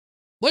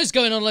What is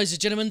going on, ladies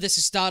and gentlemen? This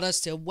is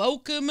Stardust here.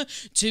 Welcome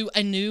to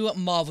a new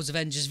Marvel's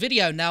Avengers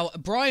video. Now,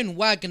 Brian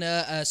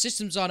Wagner,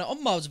 system designer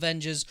on Marvel's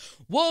Avengers,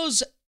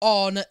 was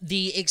on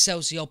the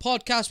Excelsior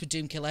podcast with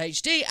Doomkiller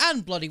HD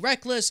and Bloody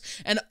Reckless,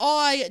 and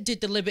I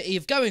did the liberty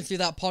of going through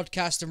that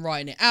podcast and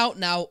writing it out.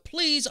 Now,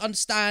 please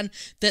understand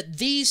that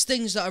these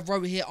things that I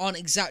wrote here aren't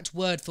exact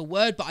word for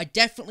word, but I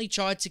definitely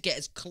tried to get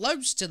as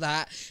close to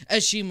that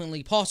as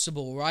humanly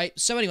possible, right?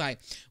 So anyway,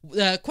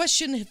 the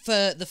question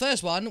for the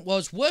first one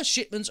was, were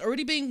shipments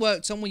already being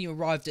worked on when you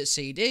arrived at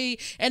CD?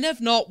 And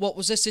if not, what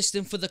was the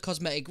system for the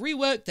cosmetic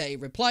rework that it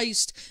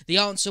replaced? The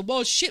answer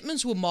was,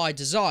 shipments were my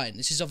design.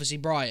 This is obviously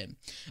Brian.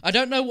 I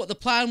don't know what the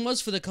plan was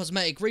for the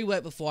cosmetic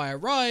rework before I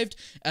arrived.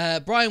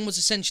 Brian was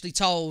essentially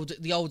told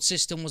the old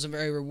system wasn't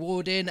very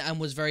rewarding and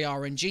was very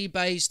RNG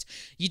based.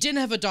 You didn't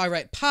have a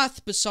direct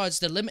path besides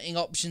the limiting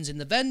options in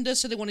the vendor,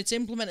 so they wanted to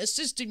implement a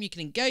system you can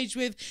engage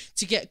with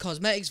to get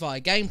cosmetics via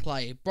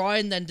gameplay.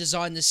 Brian then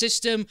designed the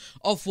system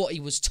of what he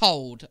was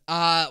told.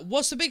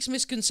 What's the biggest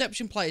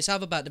misconception players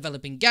have about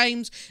developing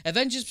games,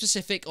 Avengers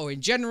specific or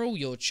in general?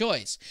 Your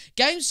choice.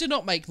 Games do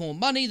not make more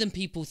money than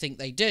people think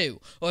they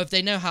do, or if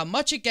they know how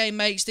much a game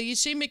makes, they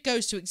assume it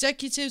goes to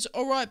executives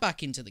or right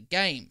back into the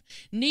game.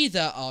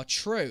 Neither are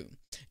true.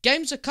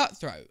 Games are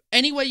cutthroat.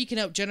 Any way you can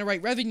help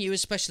generate revenue,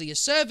 especially a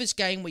service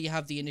game where you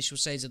have the initial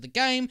sales of the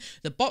game,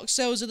 the box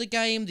sales of the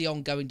game, the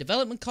ongoing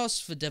development costs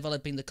for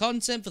developing the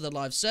content for the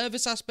live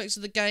service aspects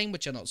of the game,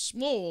 which are not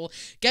small.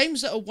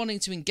 Games that are wanting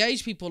to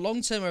engage people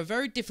long term are a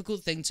very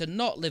difficult thing to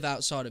not live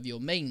outside of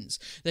your means.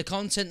 The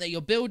content that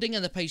you're building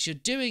and the pace you're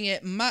doing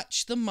it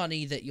match the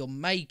money that you're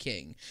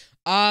making.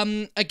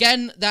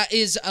 Again, that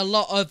is a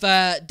lot of,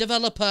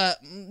 developer,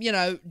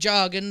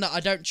 jargon that I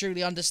don't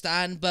truly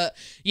understand, but,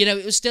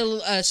 it was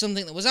still,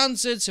 something that was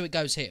answered, so it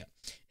goes here.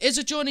 Is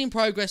a join in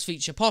progress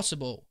feature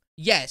possible?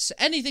 Yes,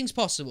 anything's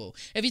possible.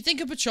 If you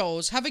think of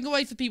patrols, having a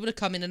way for people to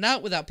come in and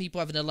out without people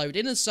having to load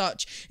in and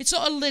such, it's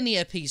not a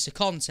linear piece of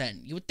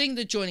content. You would think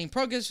that joining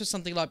progress for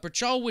something like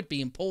patrol would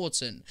be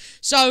important.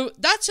 So,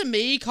 that to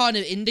me kind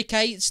of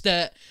indicates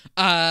that,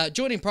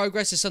 joining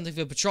progress is something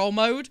for patrol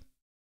mode.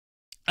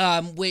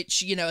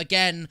 Which,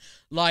 again,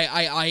 like,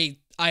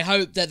 I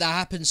hope that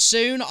happens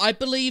soon. I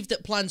believe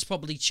that plans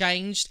probably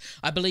changed.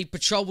 I believe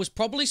Patrol was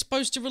probably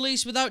supposed to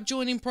release without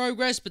joining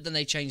progress, but then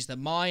they changed their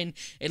mind.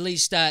 At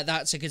least,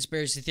 that's a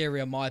conspiracy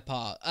theory on my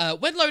part.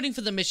 When loading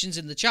for the missions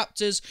in the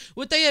chapters,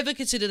 would they ever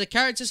consider the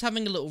characters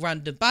having a little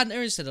random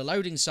banter instead of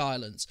loading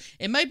silence?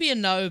 It may be a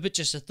no, but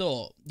just a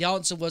thought. The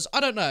answer was,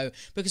 I don't know,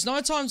 because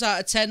 9 times out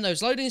of 10,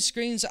 those loading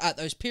screens at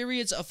those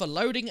periods are for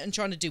loading and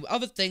trying to do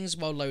other things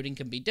while loading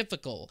can be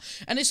difficult.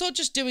 And it's not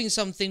just doing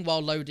something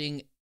while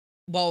loading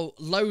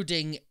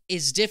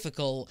is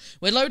difficult.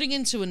 We're loading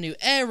into a new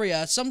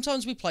area.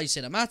 Sometimes we play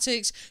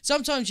cinematics,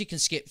 sometimes you can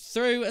skip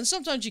through, and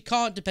sometimes you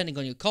can't depending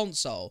on your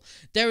console.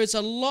 There is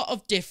a lot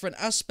of different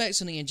aspects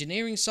on the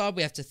engineering side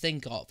we have to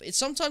think of. It's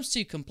sometimes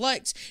too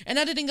complex, and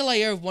adding a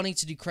layer of wanting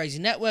to do crazy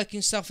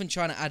networking stuff and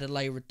trying to add a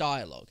layer of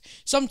dialogue.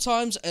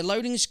 Sometimes a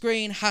loading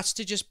screen has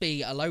to just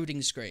be a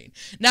loading screen.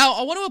 Now,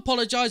 I want to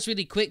apologize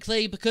really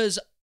quickly because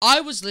I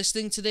was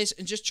listening to this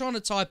and just trying to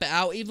type it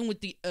out, even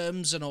with the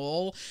and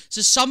all.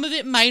 So some of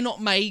it may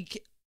not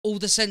make all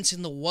the sense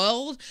in the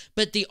world,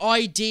 but the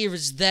idea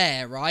is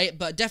there, right?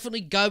 But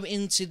definitely go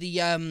into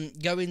the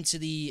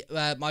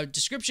my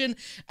description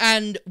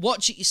and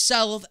watch it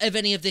yourself if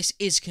any of this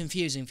is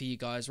confusing for you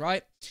guys,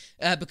 right?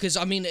 Because,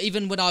 I mean,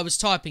 even when I was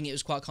typing, it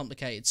was quite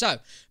complicated. So,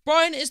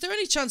 Brian, is there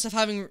any chance of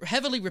having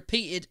heavily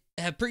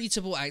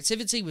repeatable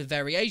activity with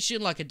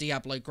variation, like a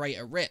Diablo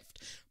Greater Rift?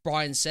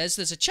 Brian says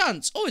there's a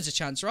chance. Always a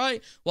chance,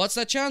 right? What's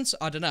that chance?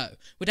 I don't know.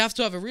 We'd have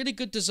to have a really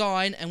good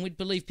design and we'd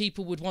believe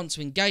people would want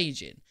to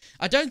engage in.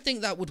 I don't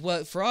think that would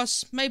work for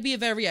us. Maybe a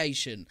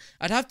variation.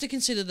 I'd have to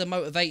consider the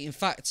motivating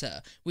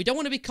factor. We don't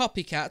want to be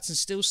copycats and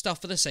steal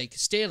stuff for the sake of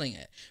stealing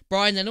it.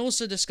 Brian then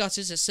also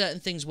discusses that certain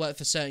things work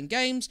for certain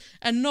games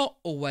and not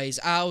always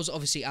ours.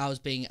 Obviously ours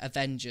being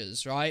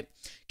Avengers, right?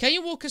 Can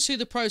you walk us through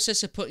the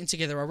process of putting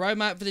together a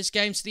roadmap for this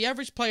game so the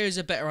average player has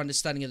a better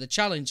understanding of the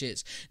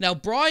challenges? Now,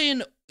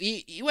 Brian,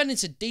 he went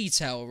into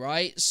detail,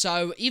 right?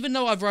 So, even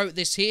though I've wrote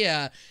this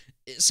here,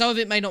 some of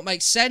it may not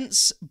make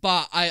sense,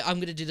 but I'm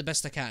going to do the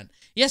best I can.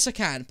 Yes, I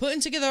can. Putting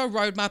together a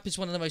roadmap is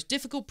one of the most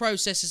difficult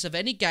processes of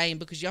any game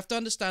because you have to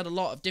understand a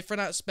lot of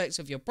different aspects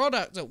of your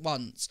product at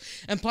once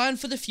and plan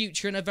for the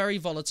future in a very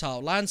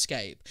volatile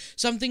landscape.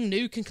 Something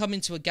new can come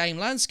into a game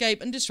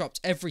landscape and disrupt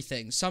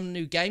everything. Some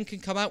new game can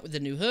come out with a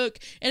new hook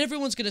and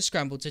everyone's going to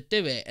scramble to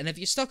do it. And if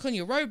you're stuck on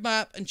your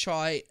roadmap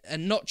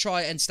and not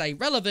try and stay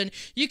relevant,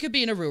 you could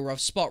be in a real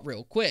rough spot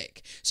real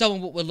quick. So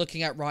what we're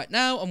looking at right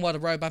now and why the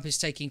roadmap is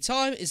taking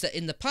time is that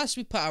in the past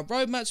we put our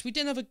roadmaps, we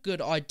didn't have a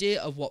good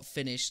idea of what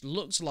finished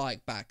looks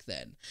like back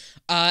then.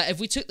 If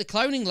we took the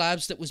cloning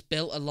labs that was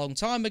built a long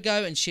time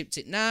ago and shipped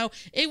it now,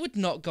 it would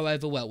not go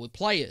over well with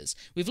players.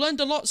 We've learned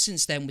a lot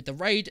since then with the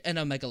raid and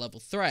Omega level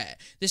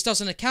threat. This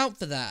doesn't account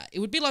for that. It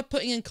would be like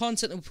putting in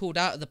content that we pulled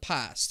out of the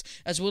past.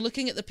 As we're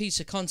looking at the piece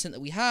of content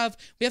that we have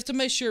to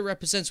make sure it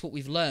represents what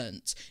we've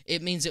learned.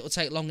 It means it will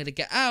take longer to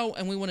get out,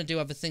 and we want to do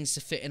other things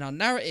to fit in our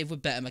narrative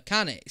with better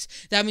mechanics.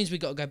 That means we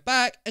got to go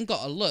back and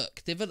got to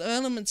look. The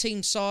development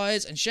team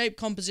size and shape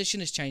composition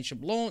has changed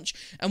from launch,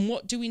 and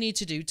what do we need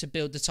to do to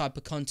build the type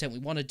of content we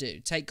want to do?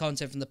 Take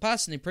content from the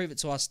past and improve it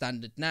to our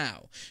standard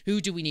now.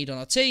 Who do we need on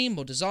our team?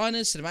 More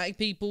designers, cinematic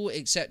people,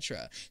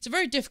 etc. It's a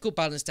very difficult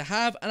balance to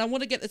have, and I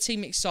want to get the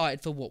team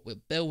excited for what we're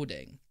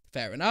building.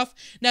 Fair enough.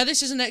 Now,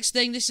 this is the next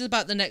thing. This is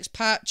about the next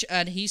patch,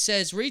 and he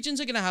says regions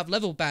are going to have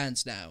level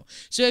bands now.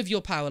 So if you're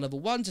power level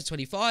 1 to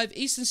 25,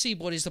 Eastern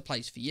Seaboard is the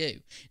place for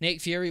you.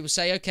 Nick Fury will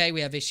say, okay,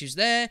 we have issues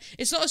there.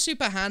 It's not a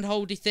super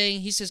hand-holdy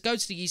thing. He says, go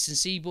to the Eastern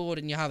Seaboard,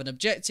 and you have an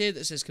objective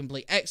that says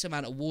complete X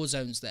amount of war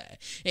zones there.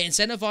 It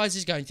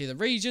incentivizes going through the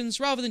regions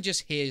rather than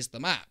just here's the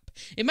map.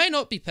 It may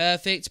not be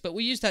perfect, but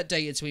we use that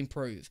data to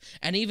improve.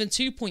 And even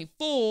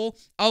 2.4,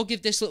 I'll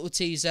give this little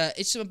teaser,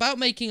 it's about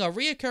making our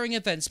reoccurring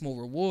events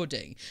more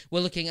rewarding.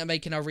 We're looking at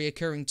making our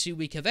reoccurring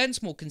 2-week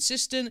events more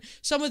consistent.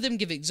 Some of them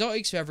give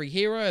exotics for every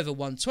hero over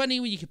 120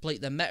 when you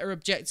complete the meta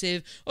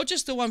objective, or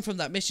just the one from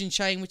that mission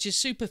chain, which is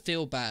super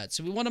feel bad.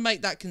 So we want to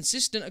make that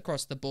consistent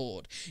across the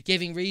board.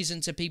 Giving reason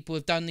to people who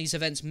have done these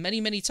events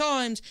many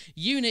times,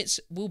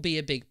 units will be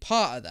a big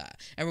part of that.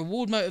 And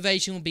reward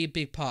motivation will be a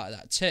big part of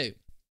that too.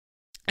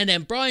 And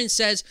then Brian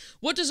says,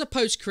 what does a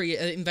post-Kree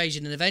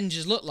invasion in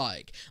Avengers look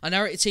like? I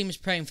know your team is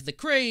praying for the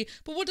Kree,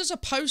 but what does a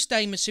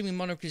post-game, assuming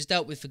Monarch is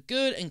dealt with for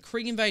good and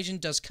Kree invasion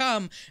does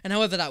come, and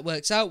however that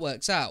works out,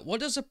 works out.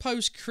 What does a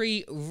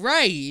post-Kree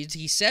raid,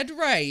 he said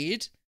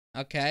raid,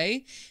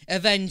 okay,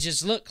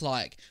 Avengers look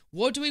like?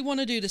 What do we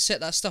want to do to set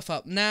that stuff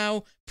up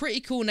now?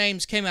 Pretty cool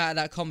names came out of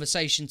that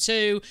conversation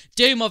too.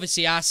 Doom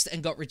obviously asked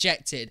and got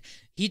rejected.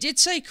 He did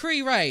say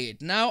Kree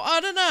raid. Now, I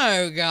don't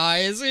know,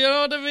 guys, you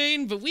know what I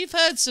mean? But we've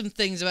heard some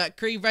things about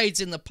Kree raids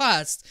in the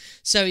past,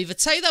 so either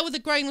take that with a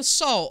grain of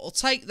salt or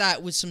take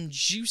that with some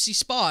juicy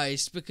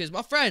spice, because,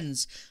 my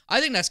friends,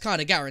 I think that's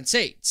kind of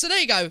guaranteed. So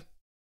there you go.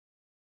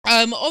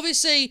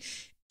 Obviously,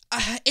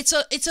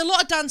 it's a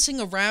lot of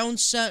dancing around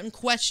certain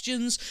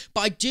questions,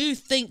 but I do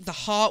think the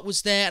heart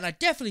was there, and I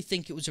definitely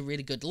think it was a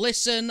really good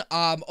listen.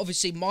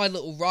 Obviously, my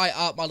little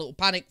write-up, my little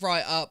panic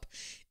write-up,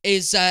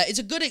 is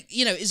a good,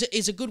 you know,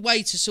 is a good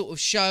way to sort of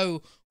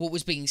show what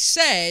was being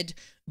said.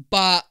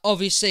 But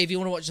obviously, if you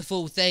want to watch the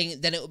full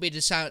thing, then it will be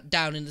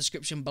down in the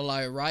description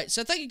below, right?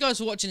 So thank you guys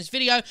for watching this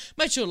video.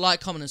 Make sure to like,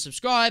 comment, and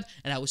subscribe,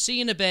 and I will see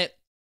you in a bit.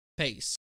 Peace.